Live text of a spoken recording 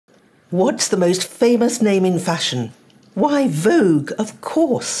What's the most famous name in fashion? Why, Vogue, of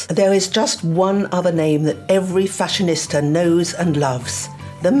course. There is just one other name that every fashionista knows and loves.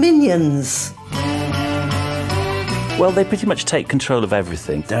 The Minions. Well, they pretty much take control of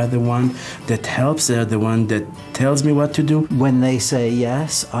everything. They're the one that helps, they're the one that tells me what to do. When they say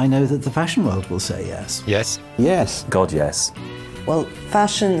yes, I know that the fashion world will say yes. Yes. Yes. God, yes. Well,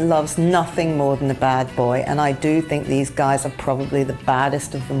 fashion loves nothing more than a bad boy, and I do think these guys are probably the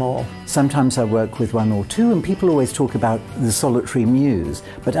baddest of them all. Sometimes I work with one or two, and people always talk about the solitary muse,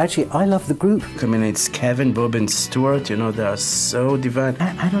 but actually I love the group. I mean, it's Kevin, Bob and Stuart, you know, they are so divine.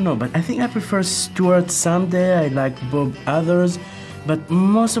 I don't know, but I think I prefer Stuart someday, I like Bob others, but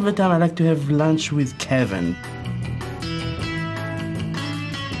most of the time I like to have lunch with Kevin.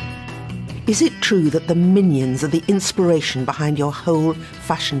 Is it true that the Minions are the inspiration behind your whole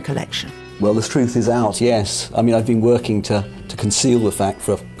fashion collection? Well, the truth is out, yes. I mean, I've been working to conceal the fact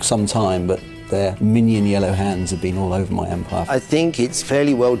for some time, but their minion yellow hands have been all over my empire. I think it's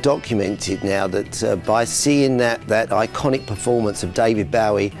fairly well documented now that by seeing that iconic performance of David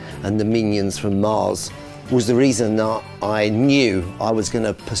Bowie and the Minions from Mars was the reason that I knew I was going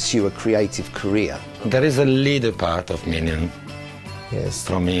to pursue a creative career. There is a leader part of Minion. Yes.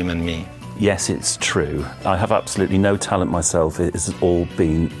 From him and me. Yes, it's true. I have absolutely no talent myself. It's all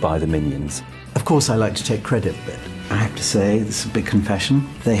been by the Minions. Of course, I like to take credit, but I have to say, this is a big confession,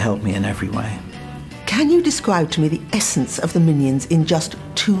 they help me in every way. Can you describe to me the essence of the Minions in just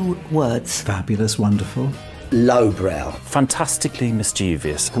 2 words? Fabulous, wonderful. Lowbrow. Fantastically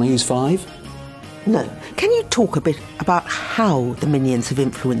mischievous. Can I use 5? No. Can you talk a bit about how the Minions have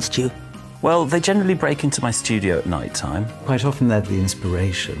influenced you? Well, they generally break into my studio at night time. Quite often they're the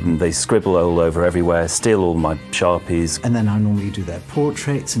inspiration. And they scribble all over everywhere, steal all my Sharpies. And then I normally do their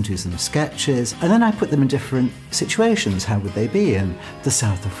portraits and do some sketches. And then I put them in different situations. How would they be in the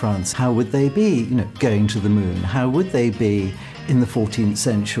south of France? How would they be, going to the moon? How would they be in the 14th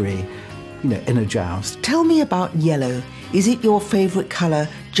century, in a joust? Tell me about yellow. Is it your favourite colour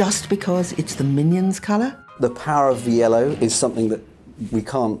just because it's the Minions' colour? The power of the yellow is something that we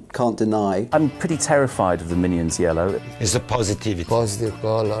can't deny. I'm pretty terrified of the Minions yellow. It's a positivity. Positive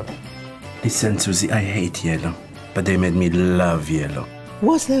colour. Listen, Suzy, I hate yellow, but they made me love yellow.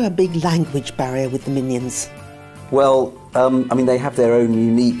 Was there a big language barrier with the Minions? Well, I mean, they have their own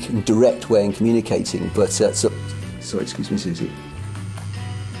unique and direct way in communicating, but... sorry, excuse me, Suzy.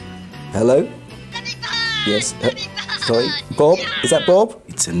 Hello? Yes? Sorry? Bob? Is that Bob?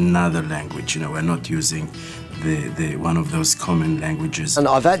 It's another language, we're not using the one of those common languages. And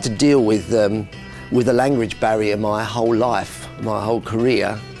I've had to deal with a language barrier my whole life, my whole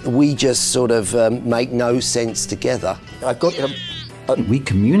career. We just sort of make no sense together. I've got... We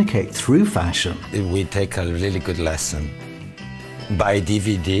communicate through fashion. We take a really good lesson. Buy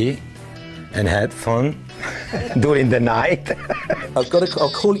DVD and headphone during the night. I'll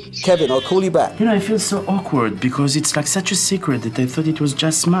call you, Kevin, I'll call you back. I feel so awkward because it's like such a secret that I thought it was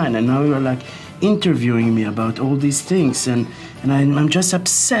just mine, and now you're like interviewing me about all these things, and I'm just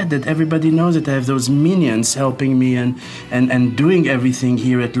upset that everybody knows that I have those Minions helping me and doing everything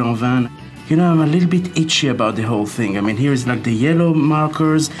here at Lanvin. I'm a little bit itchy about the whole thing. I mean, here's like the yellow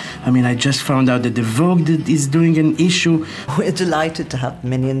markers. I mean, I just found out that the Vogue is doing an issue. We're delighted to have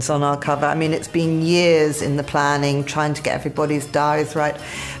Minions on our cover. I mean, it's been years in the planning, trying to get everybody's diaries right.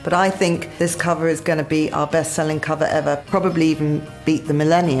 But I think this cover is going to be our best-selling cover ever, probably even beat the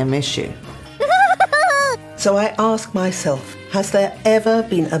Millennium issue. So I ask myself, has there ever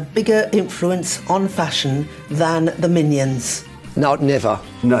been a bigger influence on fashion than the Minions? No, never.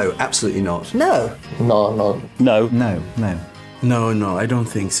 No, absolutely not. No. No, no. No. No, no. No, I don't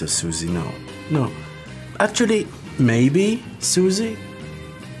think so, Suzy, no. No. Actually, maybe, Suzy,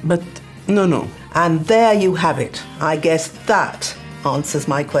 but no. And there you have it. I guess that answers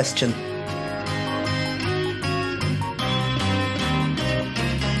my question.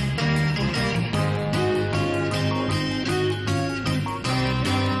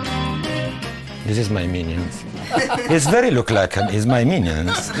 This is my Minions. It's very look like it's my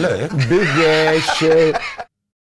Minions. Look. Big